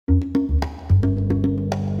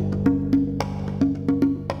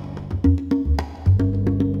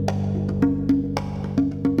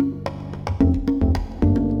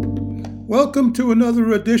Welcome to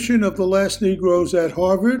another edition of The Last Negroes at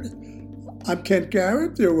Harvard. I'm Kent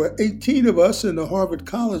Garrett. There were 18 of us in the Harvard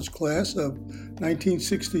College class of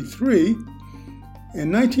 1963.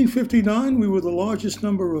 In 1959, we were the largest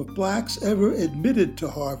number of blacks ever admitted to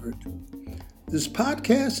Harvard. This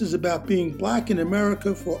podcast is about being black in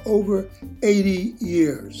America for over 80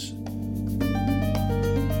 years.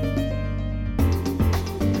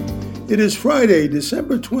 It is Friday,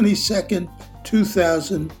 December 22nd,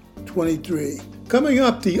 2023. Coming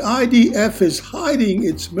up, the IDF is hiding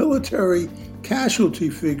its military casualty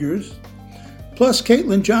figures. Plus,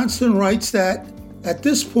 Caitlin Johnston writes that, at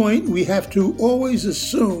this point, we have to always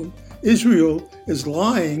assume Israel is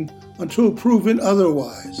lying until proven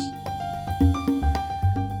otherwise.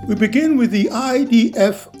 We begin with the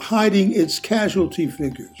IDF hiding its casualty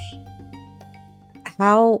figures.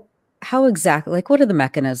 How exactly, what are the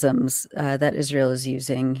mechanisms that Israel is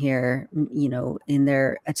using here, in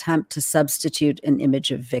their attempt to substitute an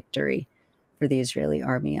image of victory for the Israeli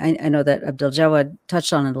army? I know that Abdul Jawad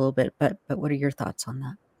touched on it a little bit, but what are your thoughts on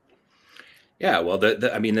that? Yeah, well,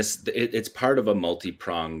 it's part of a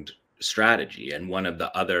multi-pronged strategy, and one of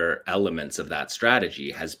the other elements of that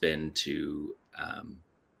strategy has been to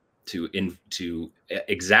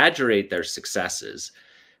exaggerate their successes.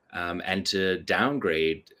 And to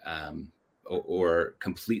downgrade or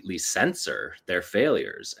completely censor their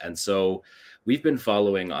failures. And so we've been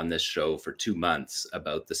following on this show for 2 months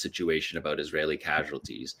about the situation about Israeli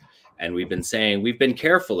casualties. And we've been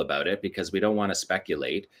careful about it because we don't want to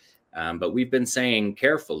speculate. But we've been saying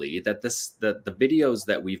carefully that the videos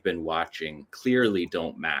that we've been watching clearly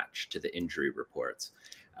don't match to the injury reports.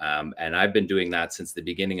 And I've been doing that since the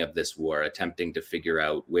beginning of this war, attempting to figure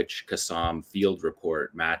out which Qassam field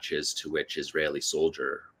report matches to which Israeli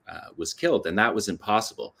soldier was killed. And that was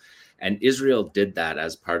impossible. And Israel did that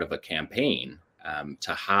as part of a campaign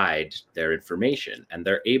to hide their information. And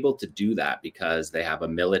they're able to do that because they have a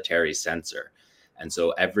military censor. And so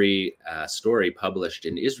every story published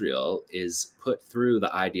in Israel is put through the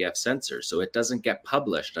IDF censor. So it doesn't get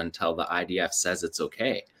published until the IDF says it's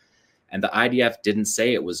okay. And the IDF didn't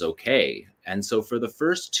say it was okay. And so for the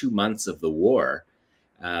first 2 months of the war,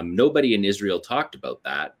 nobody in Israel talked about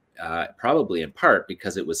that, probably in part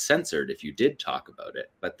because it was censored if you did talk about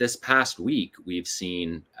it. But this past week, we've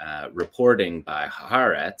seen reporting by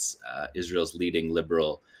Haaretz, Israel's leading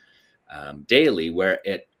liberal daily, where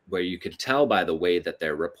you could tell by the way that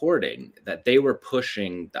they're reporting that they were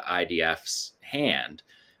pushing the IDF's hand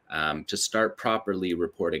to start properly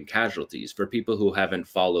reporting casualties. For people who haven't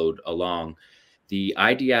followed along, the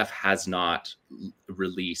IDF has not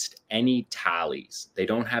released any tallies. They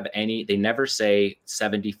don't have any. They never say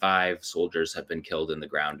 75 soldiers have been killed in the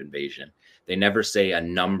ground invasion. They never say a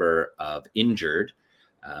number of injured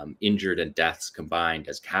and deaths combined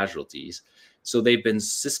as casualties. So they've been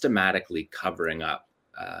systematically covering up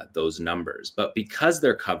those numbers. But because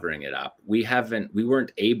they're covering it up, we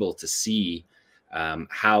weren't able to see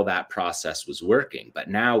how that process was working. But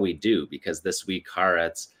now we do, because this week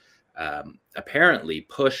Haaretz apparently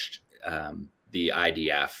pushed the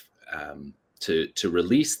IDF to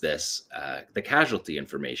release the casualty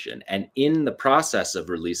information. And in the process of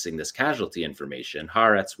releasing this casualty information,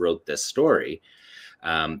 Haaretz wrote this story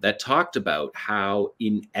that talked about how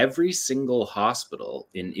in every single hospital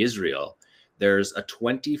in Israel, there's a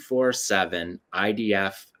 24/7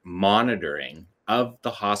 IDF monitoring of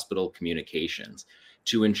the hospital communications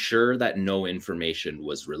to ensure that no information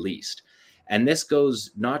was released. And this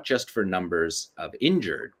goes not just for numbers of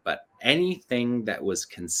injured, but anything that was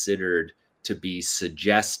considered to be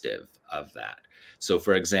suggestive of that. So,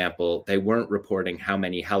 for example, they weren't reporting how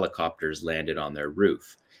many helicopters landed on their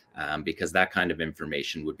roof, because that kind of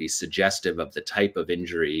information would be suggestive of the type of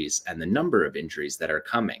injuries and the number of injuries that are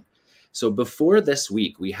coming. So before this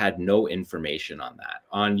week, we had no information on that.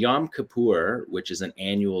 On Yom Kippur, which is an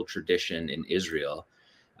annual tradition in Israel,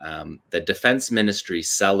 the Defense Ministry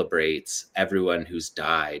celebrates everyone who's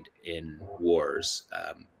died in wars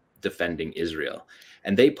defending Israel.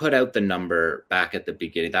 And they put out the number back at the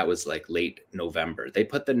beginning. That was like late November. They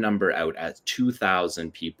put the number out as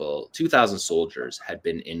 2,000 people, 2,000 soldiers had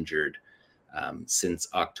been injured since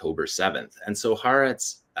October 7th. And so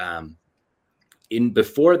Haaretz,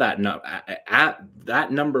 before that,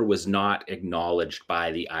 that number was not acknowledged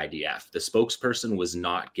by the IDF. The spokesperson was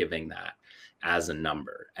not giving that as a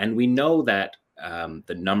number. And we know that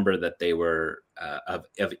the number that they were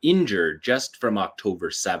of injured just from October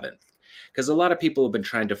 7th, because a lot of people have been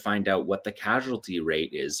trying to find out what the casualty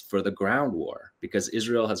rate is for the ground war, because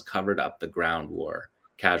Israel has covered up the ground war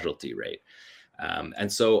casualty rate.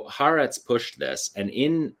 And so Haaretz pushed this, and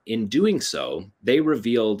in doing so, they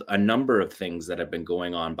revealed a number of things that have been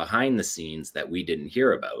going on behind the scenes that we didn't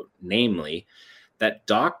hear about, namely that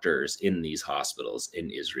doctors in these hospitals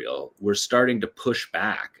in Israel were starting to push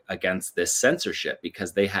back against this censorship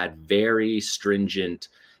because they had very stringent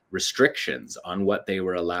restrictions on what they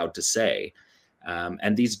were allowed to say.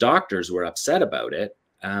 And these doctors were upset about it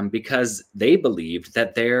because they believed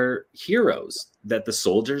that they're heroes, that the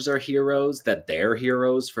soldiers are heroes, that they're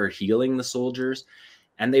heroes for healing the soldiers.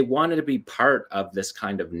 And they wanted to be part of this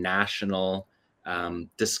kind of national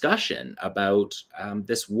discussion about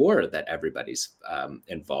this war that everybody's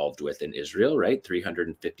involved with in Israel, right?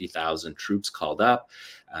 350,000 troops called up.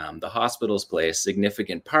 The hospitals play a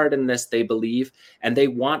significant part in this, they believe, and they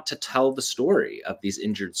want to tell the story of these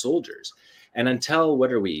injured soldiers. And until,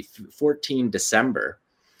 14 December,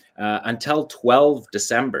 until 12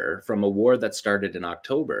 December, from a war that started in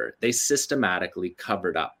October, they systematically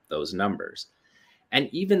covered up those numbers. And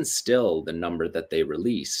even still, the number that they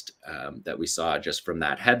released, that we saw just from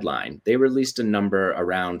that headline, they released a number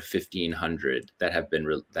around 1,500 that have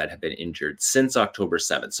been injured since October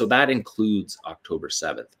 7th. So that includes October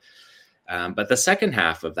 7th. But the second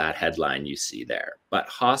half of that headline you see there, but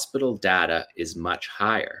hospital data is much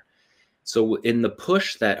higher. So in the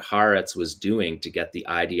push that Haaretz was doing to get the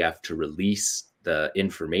IDF to release the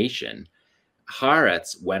information,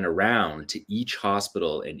 Haaretz went around to each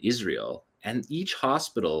hospital in Israel, and each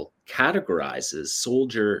hospital categorizes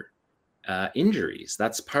soldier injuries.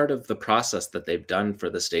 That's part of the process that they've done for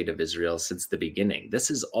the state of Israel since the beginning. This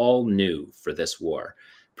is all new for this war.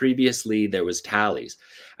 Previously, there was tallies.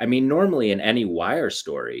 I mean, normally in any wire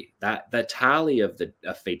story, that the tally of the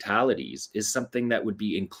fatalities is something that would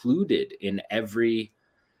be included in every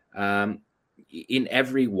wire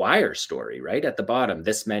story, right? At the bottom,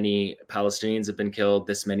 this many Palestinians have been killed,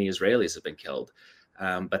 this many Israelis have been killed.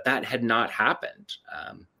 But that had not happened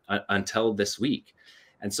until this week.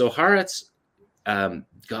 And so Haaretz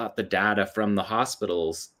got the data from the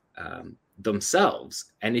hospitals themselves.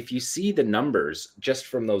 And if you see the numbers just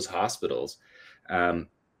from those hospitals,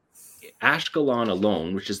 Ashkelon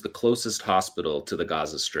alone, which is the closest hospital to the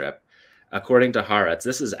Gaza Strip, according to Haaretz,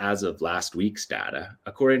 this is as of last week's data.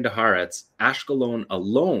 According to Haaretz, Ashkelon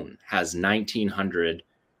alone has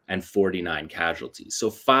 1,949 casualties. So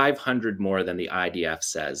 500 more than the IDF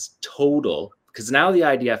says total, because now the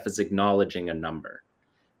IDF is acknowledging a number.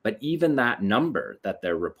 But even that number that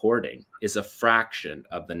they're reporting is a fraction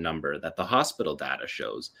of the number that the hospital data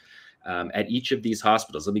shows. At each of these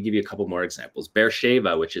hospitals, let me give you a couple more examples.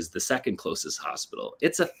 Beersheba, which is the second closest hospital,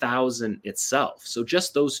 it's 1,000 itself. So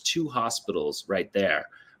just those two hospitals right there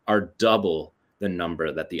are double the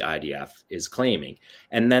number that the IDF is claiming.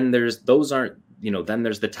 And then there's the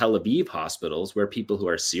Tel Aviv hospitals where people who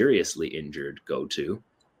are seriously injured go to.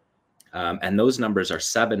 And those numbers are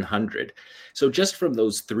 700. So just from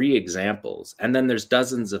those three examples, and then there's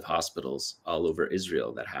dozens of hospitals all over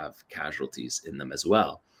Israel that have casualties in them as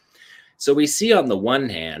well. So we see on the one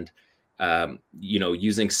hand,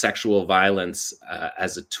 using sexual violence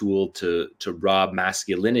as a tool to rob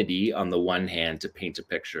masculinity on the one hand to paint a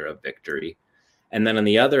picture of victory. And then on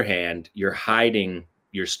the other hand, you're hiding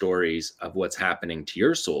your stories of what's happening to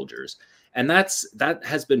your soldiers. And that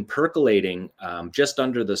has been percolating just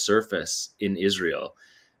under the surface in Israel.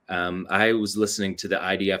 I was listening to the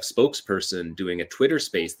IDF spokesperson doing a Twitter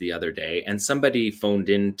space the other day, and somebody phoned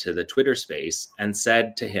into the Twitter space and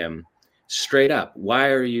said to him straight up, "Why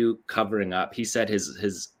are you covering up?" He said he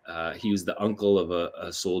was the uncle of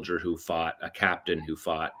a soldier who fought, a captain who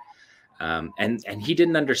fought, and he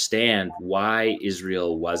didn't understand why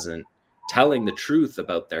Israel wasn't telling the truth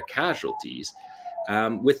about their casualties.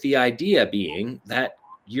 With the idea being that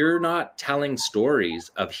you're not telling stories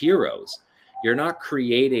of heroes. You're not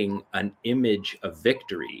creating an image of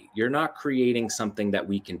victory. You're not creating something that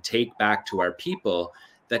we can take back to our people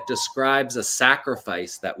that describes a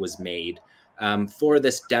sacrifice that was made for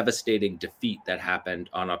this devastating defeat that happened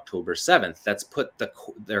on October 7th. That's put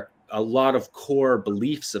a lot of core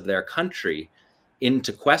beliefs of their country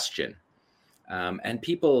into question. And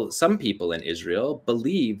some people in Israel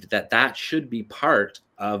believed that should be part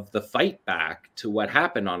of the fight back to what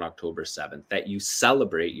happened on October 7th, that you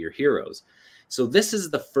celebrate your heroes. So this is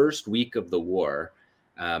the first week of the war,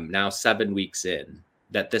 now 7 weeks in,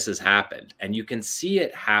 that this has happened. And you can see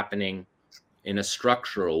it happening in a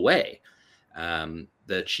structural way.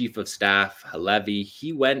 The chief of staff, Halevi,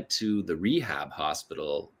 he went to the rehab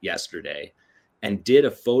hospital yesterday and did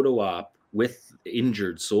a photo op with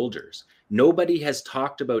injured soldiers. Nobody has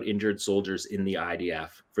talked about injured soldiers in the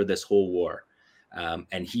IDF for this whole war.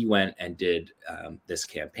 And he went and did this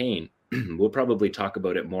campaign. we'll probably talk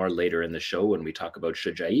about it more later in the show when we talk about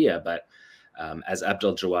Shujaiya, but as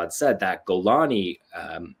Abdul Jawad said, that Golani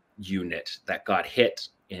unit that got hit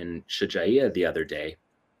in Shujaiya the other day,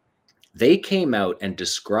 they came out and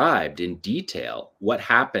described in detail what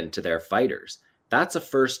happened to their fighters. That's a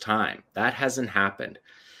first time. That hasn't happened.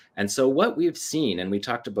 And so what we've seen, and we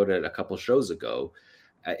talked about it a couple shows ago,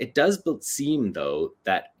 it does seem, though,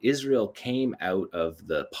 that Israel came out of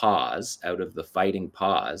the pause, out of the fighting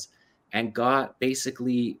pause, and got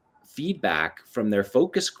basically feedback from their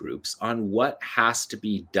focus groups on what has to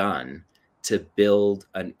be done to build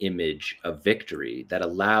an image of victory that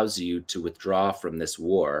allows you to withdraw from this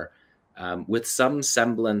war with some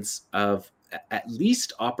semblance of at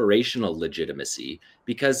least operational legitimacy,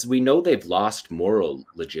 because we know they've lost moral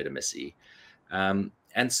legitimacy. And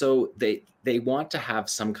so they want to have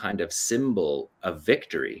some kind of symbol of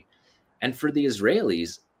victory. And for the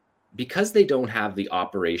Israelis, because they don't have the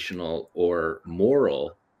operational or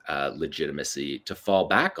moral legitimacy to fall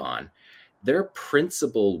back on, their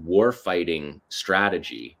principal warfighting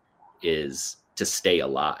strategy is to stay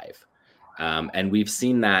alive. And we've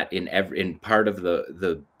seen that in part of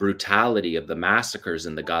the brutality of the massacres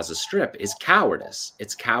in the Gaza Strip is cowardice.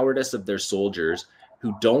 It's cowardice of their soldiers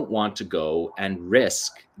who don't want to go and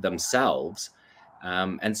risk themselves.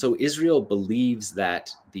 And so Israel believes that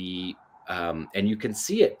and you can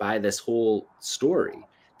see it by this whole story,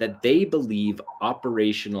 that they believe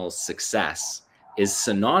operational success is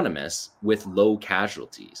synonymous with low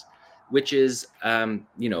casualties, which is,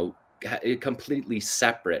 completely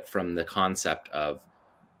separate from the concept of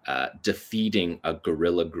defeating a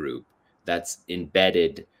guerrilla group that's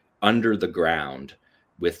embedded under the ground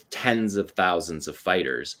with tens of thousands of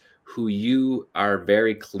fighters who you are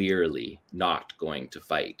very clearly not going to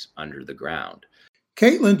fight under the ground.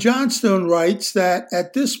 Caitlin Johnstone writes that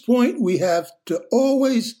at this point we have to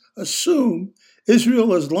always assume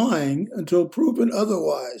Israel is lying until proven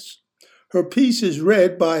otherwise. Her piece is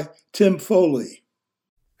read by Tim Foley.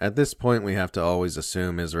 At this point, we have to always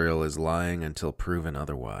assume Israel is lying until proven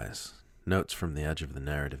otherwise. Notes from the edge of the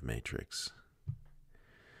narrative matrix.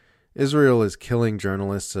 Israel is killing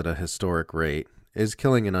journalists at a historic rate, is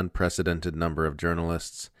killing an unprecedented number of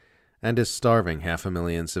journalists, and is starving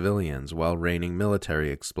 500,000 civilians while raining military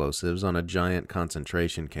explosives on a giant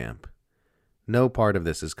concentration camp. No part of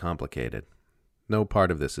this is complicated. No part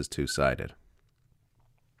of this is two-sided.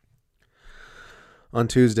 On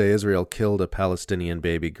Tuesday, Israel killed a Palestinian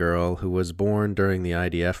baby girl who was born during the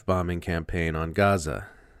IDF bombing campaign on Gaza.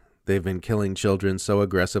 They've been killing children so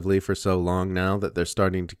aggressively for so long now that they're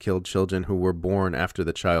starting to kill children who were born after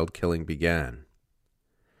the child killing began.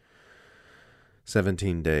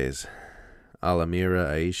 17 days.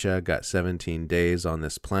 Al-Amira Aisha got 17 days on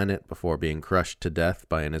this planet before being crushed to death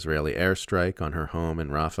by an Israeli airstrike on her home in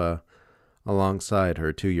Rafah, alongside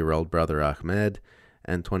her 2-year-old brother Ahmed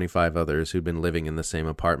and 25 others who'd been living in the same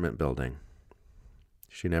apartment building.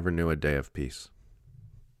 She never knew a day of peace.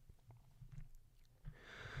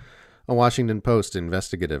 A Washington Post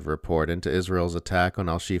investigative report into Israel's attack on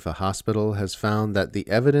Al-Shifa Hospital has found that the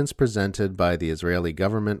evidence presented by the Israeli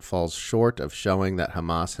government falls short of showing that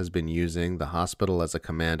Hamas has been using the hospital as a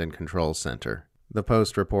command and control center. The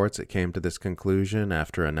Post reports it came to this conclusion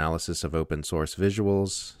after analysis of open-source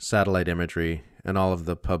visuals, satellite imagery, and all of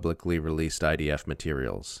the publicly released IDF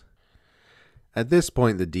materials. At this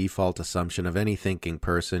point, the default assumption of any thinking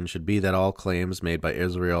person should be that all claims made by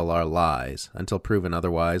Israel are lies, until proven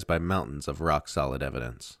otherwise by mountains of rock-solid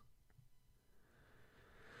evidence.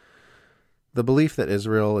 The belief that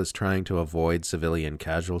Israel is trying to avoid civilian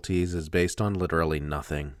casualties is based on literally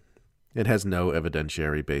nothing. It has no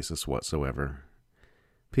evidentiary basis whatsoever.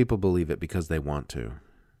 People believe it because they want to,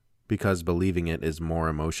 because believing it is more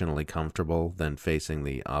emotionally comfortable than facing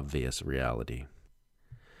the obvious reality.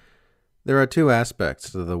 There are two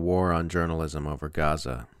aspects to the war on journalism over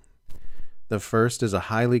Gaza. The first is a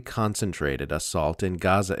highly concentrated assault in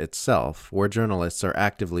Gaza itself, where journalists are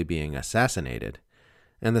actively being assassinated.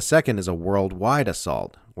 And the second is a worldwide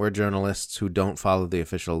assault, where journalists who don't follow the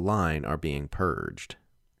official line are being purged.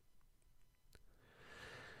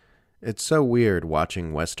 It's so weird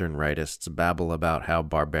watching Western rightists babble about how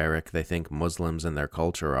barbaric they think Muslims and their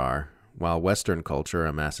culture are, while Western culture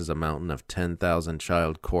amasses a mountain of 10,000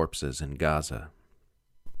 child corpses in Gaza.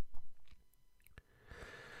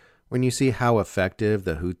 When you see how effective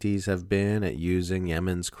the Houthis have been at using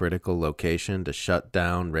Yemen's critical location to shut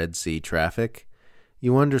down Red Sea traffic,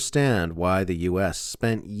 you understand why the U.S.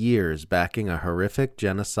 spent years backing a horrific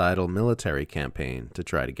genocidal military campaign to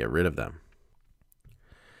try to get rid of them.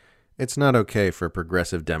 It's not okay for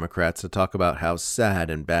progressive Democrats to talk about how sad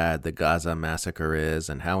and bad the Gaza massacre is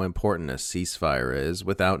and how important a ceasefire is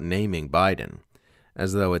without naming Biden,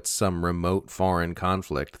 as though it's some remote foreign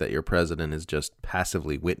conflict that your president is just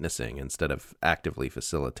passively witnessing instead of actively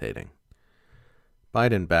facilitating.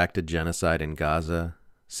 Biden backed a genocide in Gaza,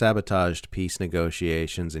 sabotaged peace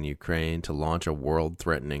negotiations in Ukraine to launch a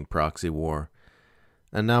world-threatening proxy war,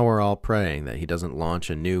 and now we're all praying that he doesn't launch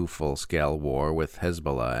a new full-scale war with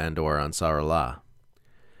Hezbollah and or Ansar Allah.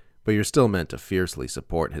 But you're still meant to fiercely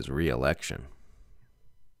support his re-election.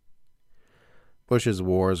 Bush's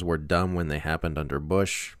wars were dumb when they happened under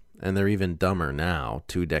Bush, and they're even dumber now,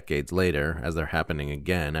 2 decades later, as they're happening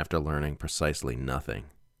again after learning precisely nothing.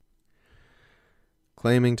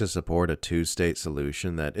 Claiming to support a two-state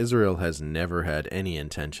solution that Israel has never had any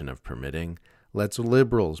intention of permitting lets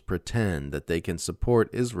liberals pretend that they can support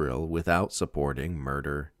Israel without supporting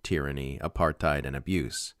murder, tyranny, apartheid, and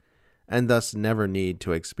abuse, and thus never need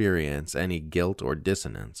to experience any guilt or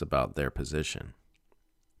dissonance about their position.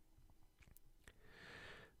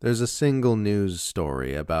 There's a single news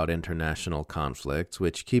story about international conflicts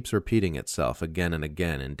which keeps repeating itself again and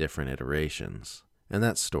again in different iterations, and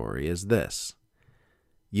that story is this.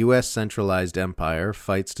 U.S. centralized empire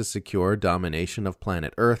fights to secure domination of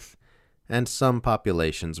planet Earth, and some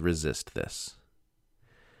populations resist this.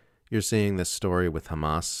 You're seeing this story with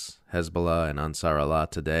Hamas, Hezbollah, and Ansar Allah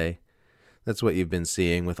today. That's what you've been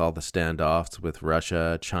seeing with all the standoffs with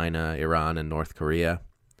Russia, China, Iran, and North Korea.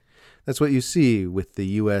 That's what you see with the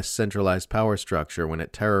U.S. centralized power structure when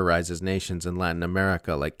it terrorizes nations in Latin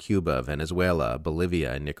America like Cuba, Venezuela,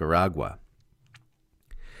 Bolivia, and Nicaragua.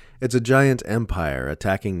 It's a giant empire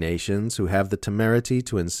attacking nations who have the temerity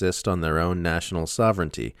to insist on their own national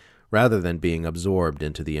sovereignty rather than being absorbed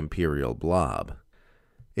into the imperial blob.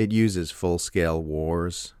 It uses full-scale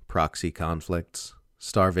wars, proxy conflicts,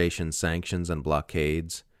 starvation sanctions and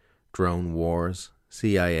blockades, drone wars,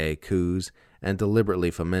 CIA coups, and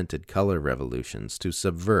deliberately fomented color revolutions to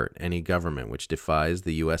subvert any government which defies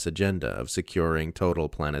the U.S. agenda of securing total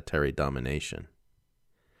planetary domination.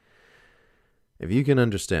 If you can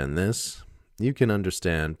understand this, you can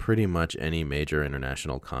understand pretty much any major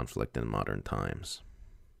international conflict in modern times.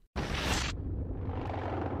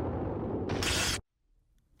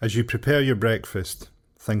 As you prepare your breakfast,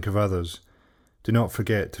 think of others. Do not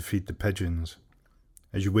forget to feed the pigeons.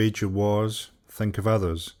 As you wage your wars, think of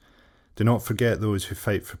others. Do not forget those who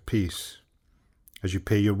fight for peace. As you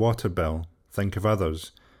pay your water bill, think of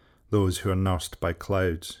others, those who are nursed by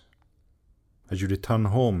clouds. As you return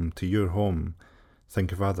home to your home,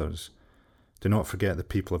 think of others. Do not forget the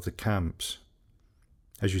people of the camps.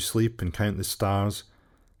 As you sleep and count the stars,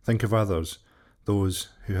 think of others, those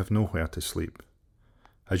who have nowhere to sleep.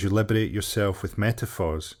 As you liberate yourself with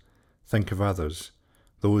metaphors, think of others,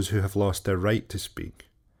 those who have lost their right to speak.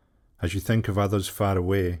 As you think of others far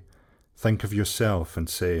away, think of yourself and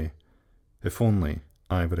say, if only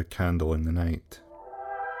I were a candle in the night.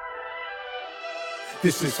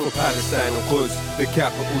 This is for Palestine and Quds, the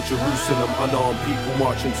capital Jerusalem. Unarmed people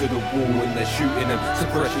marching to the wall and they're shooting them.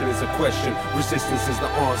 Suppression is a question, resistance is the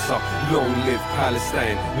answer. Long live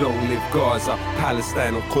Palestine, long live Gaza.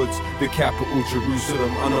 Palestine and Quds, the capital Jerusalem.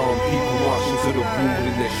 Unarmed people marching to the wall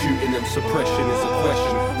and they're shooting them. Suppression is a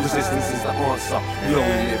question, resistance is the answer.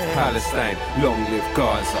 Long live Palestine, long live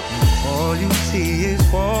Gaza. All you see is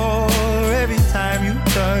war every time you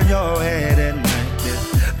turn your head at night.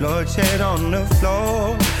 Bloodshed on the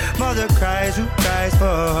floor, mother cries, who cries for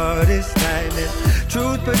her this time? There's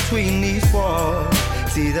truth between these walls,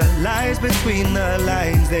 see the lies between the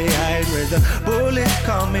lines they hide. Where the bullets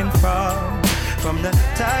coming from the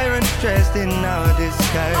tyrants dressed in our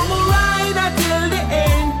disguise. I'm a rider till the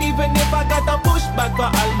end, even if I gotta push back for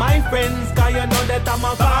all my friends. Cause you know that I'm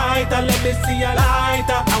a fighter, let me see a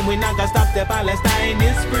lighter. And we not gonna stop the Palestine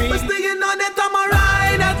is free. But still you know that I'm a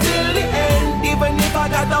rider till the end, even if I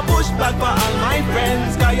gotta push back for all my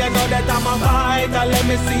friends. Cause you know that I'm a fighter, let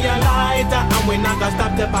me see a lighter. And we not gonna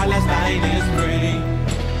stop the Palestine is free.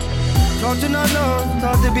 Taught to not love,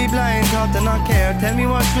 taught to be blind, taught to not care. Tell me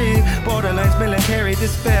what's real, borderlines, military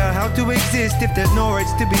despair. How to exist if there's no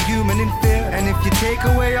rights to be human in fear? And if you take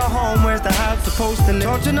away your home, where's the heart supposed to live?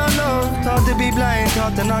 Taught to not love, taught to be blind,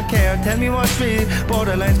 taught to not care. Tell me what's real,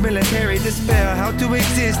 borderlines, military despair. How to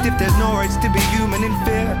exist if there's no rights to be human in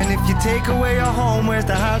fear? And if you take away your home, where's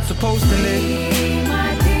the heart supposed to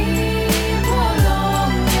live?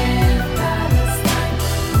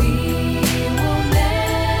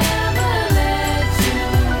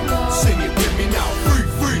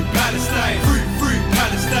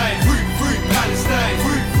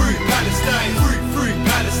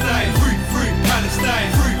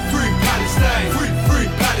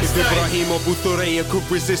 Ibrahim Abu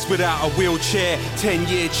could resist without a wheelchair.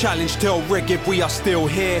 10-year challenge, tell Regev we are still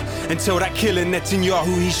here. And tell that killer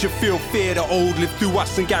Netanyahu he should feel fear. The old live through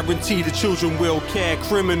us and guarantee the children will care.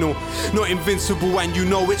 Criminal, not invincible, and you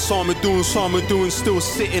know it. Sarmadoon still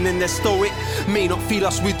sitting in their stoic. May not feel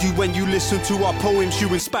us with you when you listen to our poems.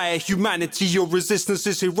 You inspire humanity, your resistance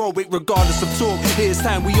is heroic regardless of talk. Here's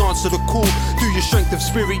time we answer the call. Through your strength of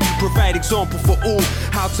spirit you provide example for all.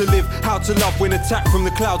 How to live, how to love when attacked from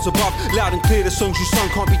the clouds above. Loud and clear the songs you sung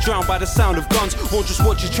can't be drowned by the sound of guns. Won't just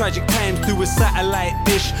watch your tragic times through a satellite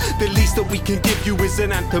dish. The least that we can give you is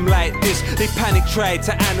an anthem like this. They panic tried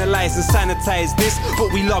to analyze and sanitize this,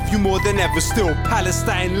 but we love you more than ever. Still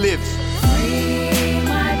Palestine lives. Free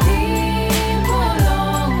my people,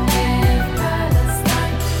 long live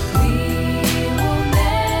Palestine. We will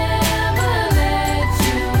never let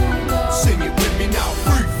you go. Sing it with me now.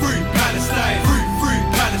 Free, free Palestine. Free, free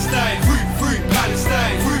Palestine. Free, free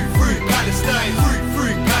Palestine. Free, free Palestine. Free,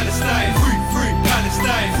 free Palestine. Free, free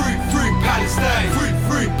Palestine. Free, free Palestine. Free,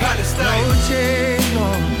 free Palestine. No change, no.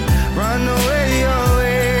 Run away,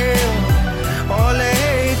 away. All the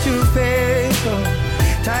hate to face,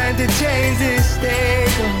 time to change this state.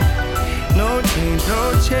 No change,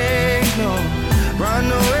 no. Run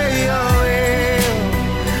away, away.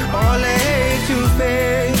 All the hate to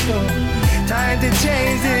face. Time to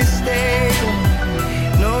change this state.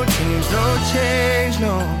 No change,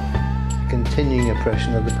 no. Continuing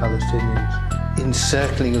oppression of the Palestinians,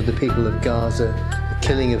 encircling of the people of Gaza, the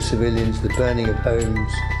killing of civilians, the burning of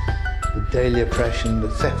homes, the daily oppression, the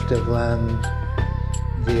theft of land,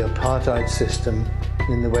 the apartheid system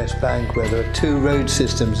in the West Bank, where there are two road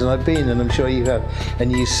systems, and I've been, and I'm sure you have,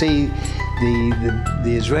 and you see the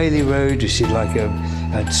Israeli road, you see like a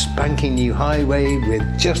spanking new highway with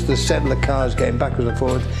just the settler cars going backwards and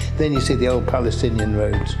forwards. Then you see the old Palestinian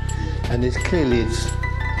roads, and it's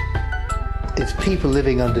people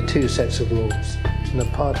living under two sets of laws. It's an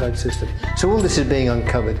apartheid system. So all this is being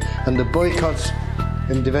uncovered, and the boycotts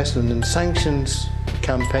and divestment and sanctions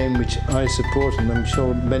campaign, which I support, and I'm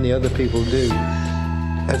sure many other people do,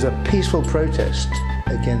 as a peaceful protest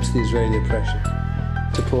against the Israeli oppression.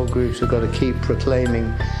 Support groups have got to keep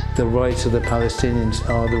proclaiming the rights of the Palestinians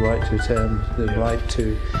are the right to return, the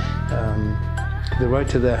right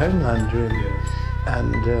to their homeland, really.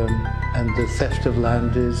 And the theft of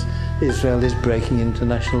land is Israel is breaking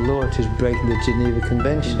international law. It is breaking the Geneva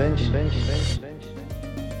Convention.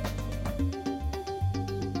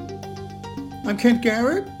 I'm Kent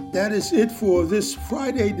Garrett. That is it for this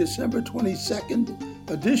Friday, December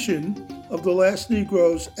 22nd edition of The Last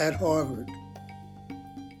Negroes at Harvard.